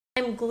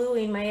I'm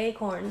gluing my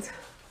acorns.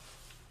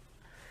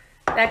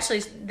 Actually,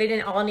 they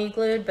didn't all need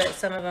glued, but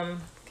some of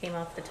them came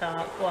off the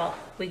top. Well,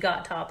 we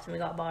got tops and we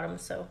got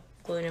bottoms, so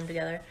gluing them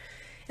together.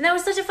 And that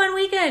was such a fun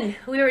weekend.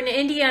 We were in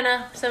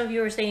Indiana. Some of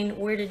you were saying,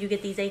 where did you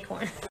get these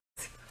acorns?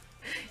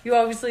 You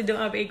obviously don't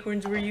have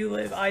acorns where you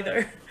live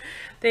either.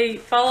 They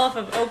fall off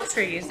of oak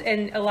trees,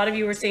 and a lot of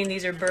you were saying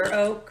these are bur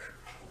oak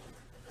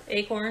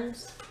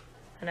acorns.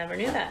 I never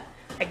knew that.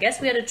 I guess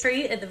we had a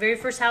tree at the very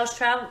first house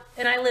Trav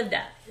and I lived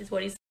at, is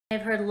what he said.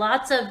 I've heard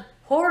lots of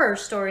horror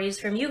stories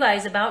from you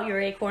guys about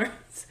your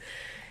acorns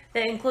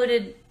that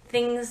included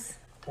things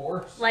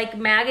like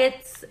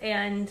maggots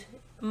and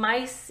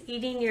mice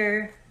eating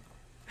your...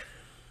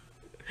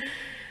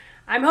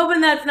 I'm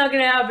hoping that's not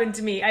going to happen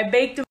to me. I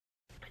baked them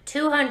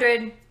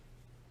 200.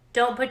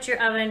 Don't put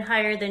your oven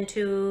higher than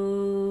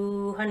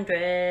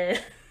 200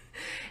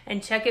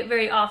 and check it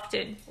very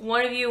often.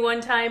 One of you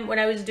one time when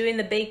I was doing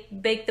the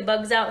bake the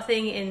bugs out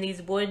thing in these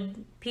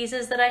wood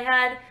pieces that I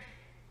had,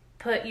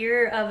 put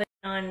your oven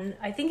on,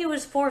 I think it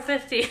was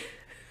 450.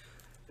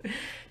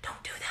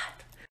 Don't do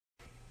that.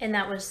 And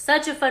that was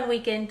such a fun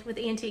weekend with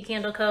Antique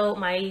Candle Co.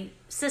 My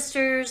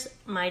sisters,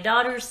 my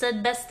daughters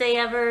said best day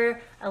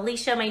ever.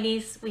 Alicia, my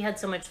niece, we had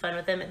so much fun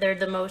with them.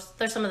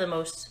 They're some of the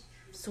most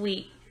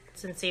sweet,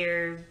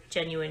 sincere,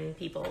 genuine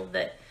people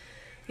that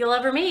you'll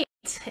ever meet.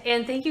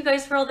 And thank you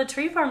guys for all the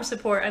tree farm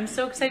support. I'm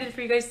so excited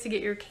for you guys to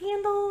get your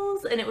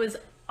candles, and it was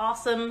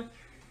awesome.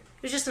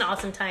 It was just an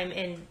awesome time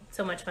and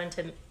so much fun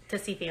to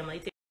see family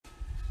too.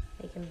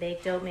 Making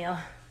baked oatmeal.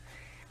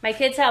 My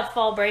kids have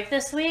fall break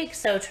this week,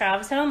 so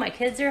Trav's home, my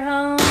kids are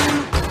home,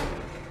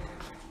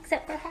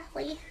 except for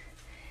Hallie.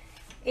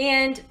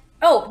 And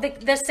oh,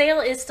 the sale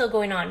is still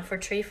going on for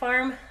Tree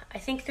Farm, I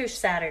think through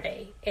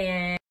Saturday.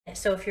 And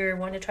so if you're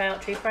wanting to try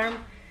out Tree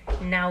Farm,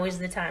 now is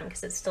the time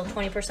because it's still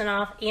 20%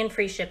 off and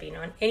free shipping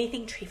on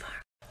anything Tree Farm.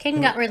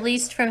 Caden got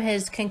released from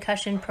his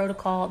concussion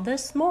protocol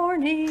this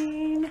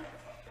morning.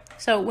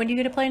 So when do you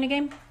get to play in a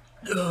game?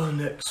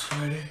 Next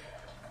Friday.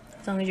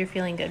 As long as you're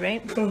feeling good,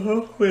 right?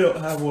 We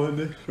don't have one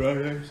this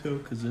Friday, so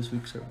because this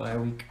week's our bye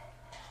week.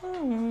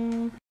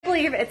 I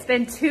believe it's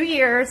been 2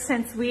 years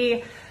since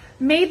we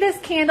made this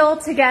candle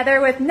together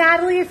with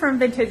Natalie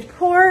from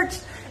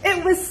VintagePorch.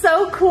 It was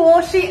so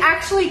cool. She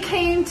actually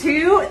came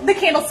to the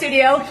candle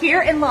studio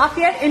here in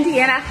Lafayette,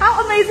 Indiana.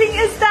 How amazing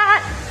is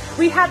that?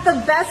 We had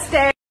the best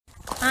day.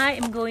 I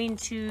am going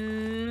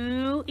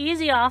to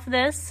easy off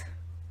this.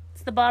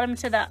 It's the bottom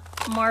to that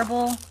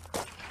marble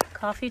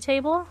coffee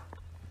table.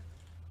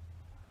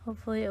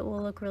 Hopefully it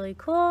will look really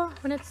cool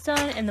when it's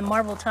done. And the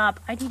marble top,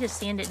 I need to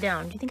sand it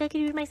down. Do you think I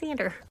could use my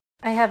sander?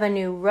 I have a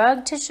new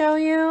rug to show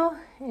you,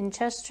 and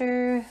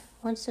Chester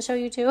wants to show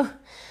you too.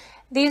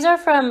 These are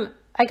from,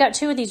 I got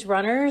 2 of these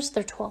runners.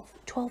 They're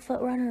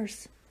 12-foot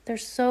runners. They're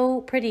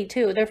so pretty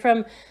too. They're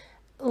from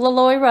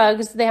Laloy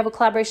Rugs. They have a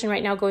collaboration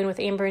right now going with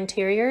Amber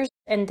Interiors,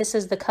 and this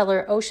is the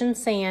color Ocean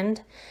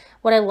Sand.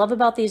 What I love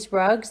about these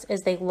rugs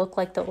is they look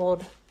like the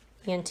old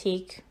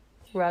antique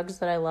rugs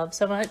that I love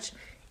so much,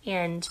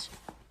 and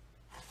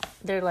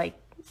they're like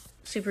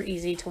super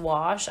easy to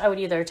wash. I would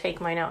either take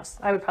mine out.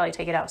 I would probably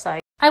take it outside.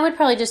 I would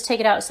probably just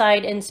take it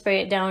outside and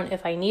spray it down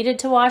if I needed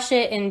to wash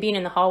it. And being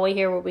in the hallway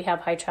here where we have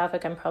high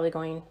traffic, I'm probably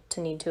going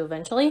to need to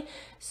eventually.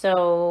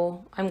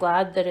 So I'm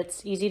glad that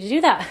it's easy to do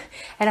that.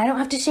 And I don't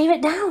have to shave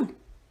it down.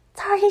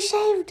 It's already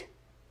shaved.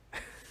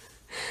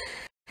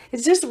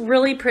 It's just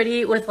really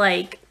pretty with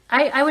like,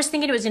 I was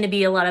thinking it was going to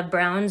be a lot of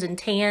browns and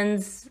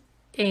tans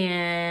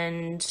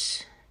and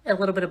a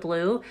little bit of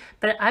blue,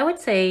 but I would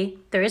say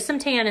there is some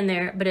tan in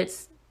there, but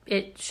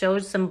it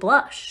shows some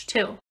blush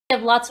too. I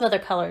have lots of other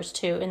colors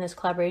too in this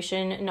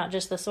collaboration, not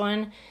just this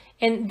one,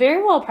 and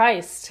very well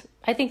priced.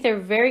 I think they're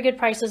very good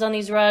prices on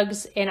these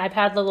rugs, and I've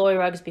had Laloy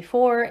rugs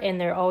before,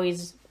 and they're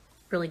always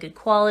really good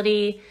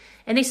quality.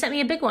 And they sent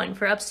me a big one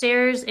for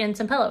upstairs and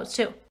some pillows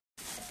too.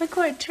 Look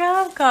what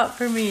Trav got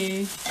for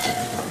me.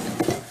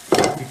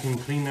 You can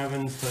clean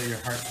ovens till your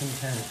heart's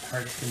content now.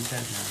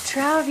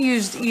 Trav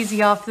used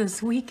Easy Off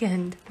this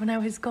weekend when I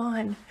was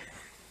gone.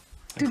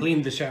 I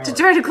cleaned the shower. To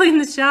try to clean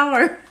the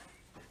shower.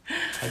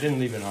 I didn't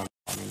leave it on.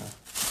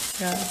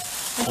 Yeah.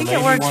 I think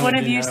it worked. One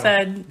of you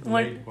said,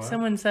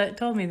 someone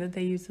told me that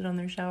they used it on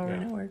their shower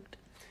and it worked.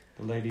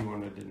 The lady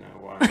wanted to know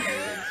why I did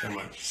it so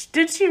much.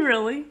 Did she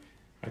really?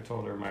 I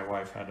told her my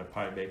wife had a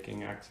pie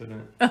baking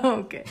accident. Oh,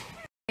 okay.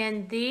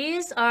 And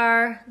these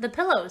are the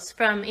pillows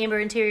from Amber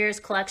Interiors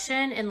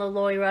collection in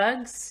Laloy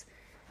rugs.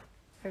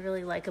 I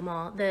really like them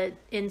all. The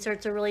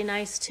inserts are really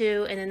nice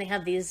too. And then they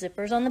have these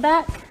zippers on the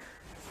back.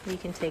 You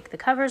can take the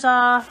covers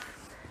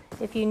off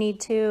if you need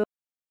to.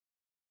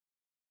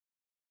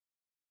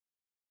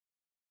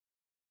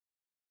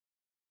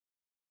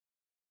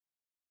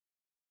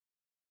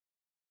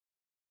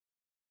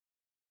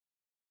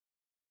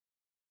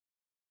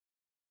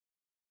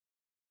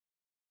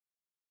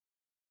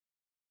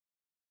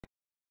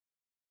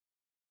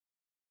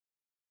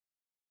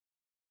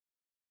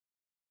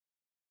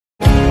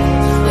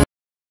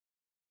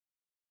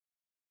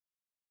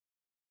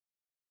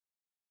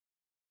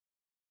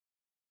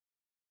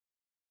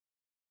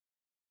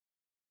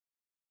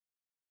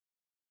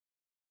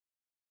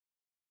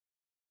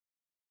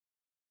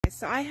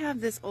 So I have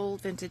this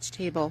old vintage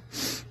table.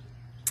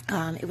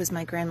 It was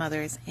my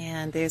grandmother's,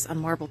 and there's a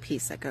marble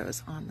piece that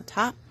goes on the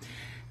top.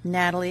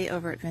 Natalie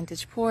over at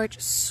Vintage Porch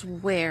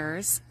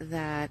swears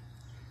that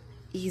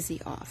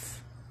easy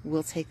off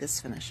will take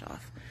this finish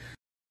off.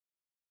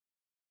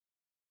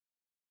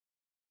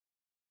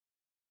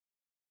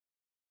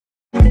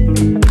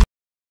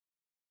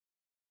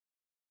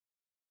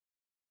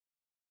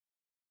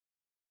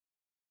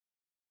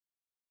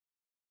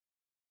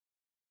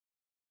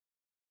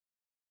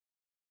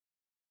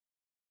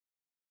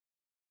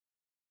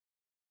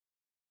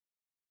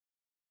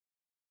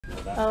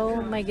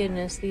 Oh my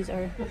goodness, these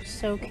are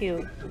so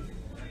cute.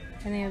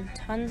 And they have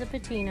tons of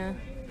patina.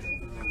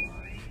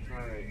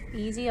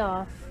 Easy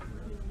off.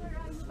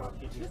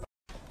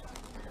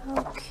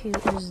 How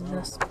cute is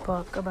this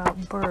book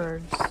about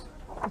birds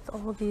with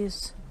all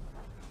these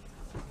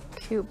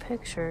cute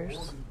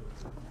pictures?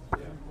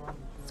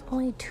 It's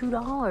only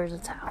 $2.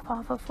 It's half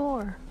off of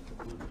 $4.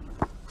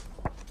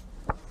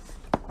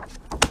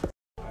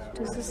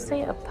 Does this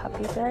say a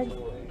puppy bed?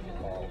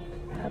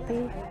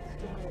 Puppy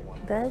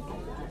bed?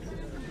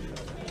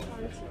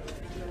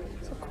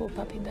 It's a cool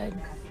puppy bed.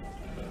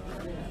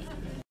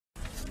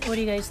 What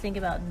do you guys think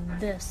about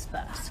this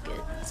basket?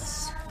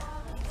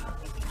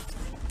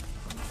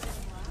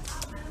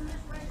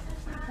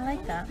 I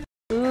like that.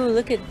 Ooh,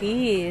 look at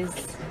these.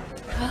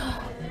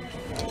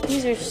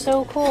 These are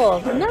so cool.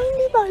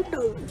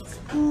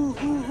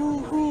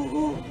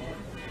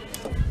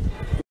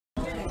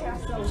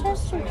 $95.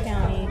 Chester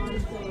County.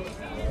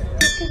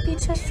 This could be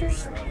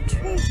Chester's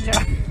trade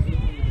jar.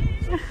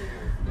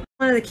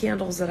 One of the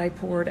candles that I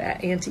poured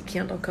at Antique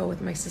Candle Co. with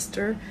my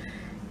sister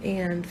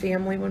and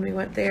family when we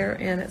went there,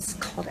 and it's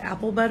called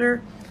Apple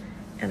Butter,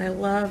 and I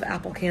love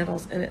apple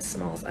candles, and it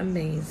smells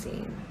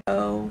amazing.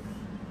 So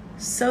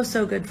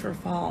good for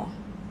fall.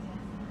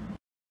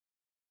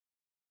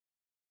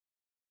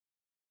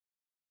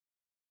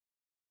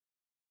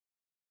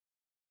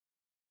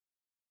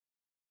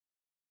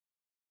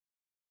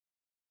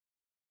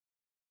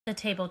 The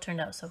table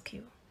turned out so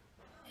cute.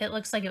 It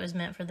looks like it was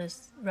meant for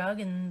this rug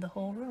and the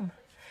whole room.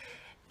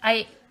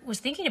 I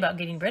was thinking about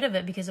getting rid of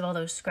it because of all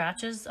those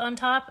scratches on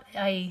top.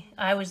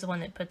 I was the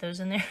one that put those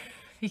in there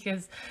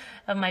because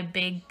of my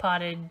big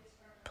potted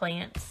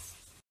plants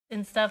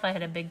and stuff. I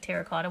had a big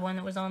terracotta one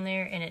that was on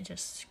there, and it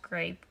just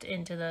scraped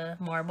into the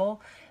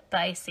marble.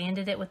 But I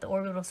sanded it with the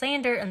orbital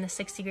sander and the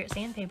 60 grit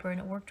sandpaper, and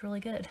it worked really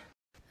good.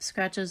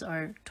 Scratches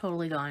are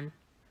totally gone.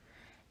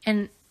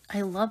 And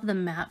I love the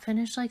matte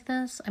finish like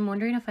this. I'm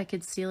wondering if I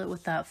could seal it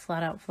with that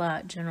flat out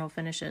flat general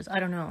finishes. I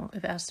don't know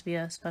if it has to be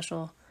a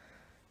special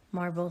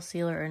marble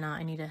sealer or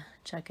not. I need to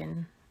check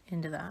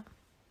into that.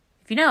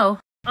 If you know,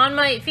 on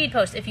my feed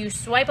post, if you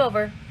swipe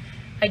over,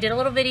 I did a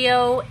little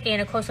video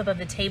and a close-up of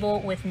the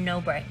table with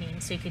no brightening,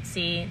 so you could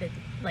see the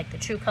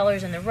true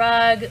colors in the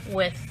rug.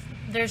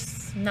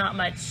 There's not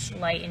much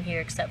light in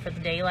here except for the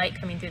daylight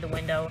coming through the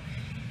window,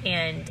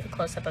 and a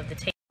close-up of the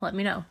table. Let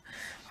me know.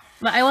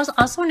 But I also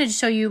wanted to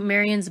show you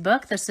Marion's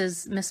book. This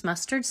is Miss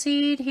Mustard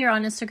Seed here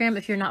on Instagram.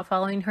 If you're not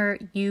following her,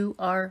 you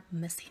are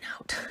missing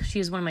out.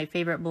 She's one of my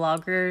favorite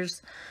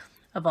bloggers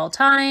of all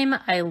time.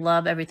 I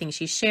love everything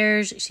she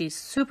shares. She's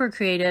super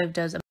creative,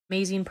 does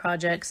amazing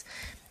projects.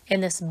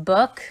 And this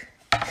book,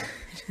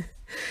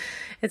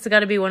 it's got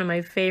to be one of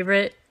my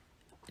favorite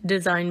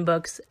design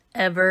books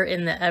ever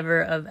in the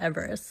ever of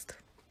Everest.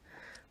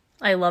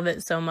 I love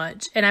it so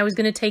much. And I was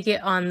going to take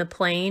it on the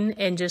plane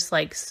and just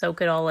like soak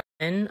it all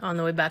in on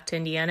the way back to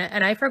Indiana,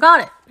 and I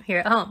forgot it here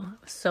at home.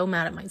 I was so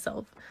mad at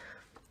myself.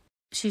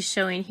 She's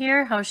showing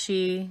here how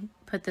she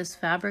put this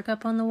fabric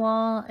up on the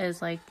wall as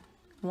like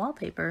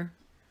wallpaper.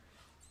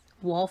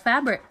 Wall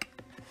fabric.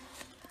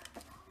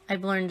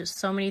 I've learned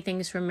so many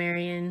things from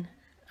Marion.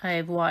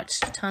 I've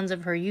watched tons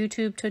of her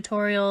YouTube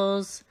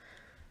tutorials.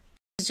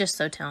 She's just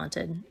so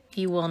talented.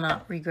 You will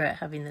not regret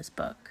having this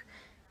book.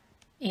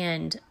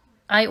 And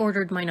I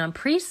ordered mine on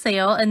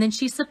pre-sale, and then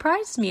she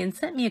surprised me and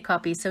sent me a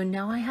copy. So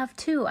now I have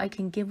two. I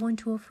can give one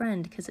to a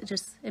friend because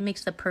it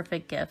makes the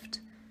perfect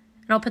gift.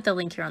 And I'll put the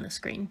link here on the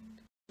screen.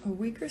 A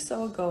week or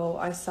so ago,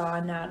 I saw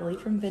Natalie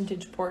from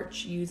Vintage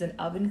Porch use an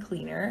oven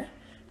cleaner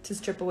to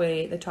strip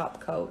away the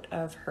top coat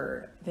of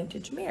her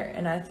vintage mirror.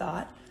 And I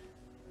thought,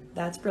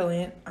 that's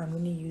brilliant. I'm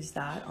going to use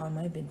that on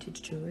my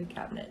vintage jewelry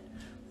cabinet.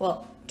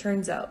 Well,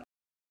 turns out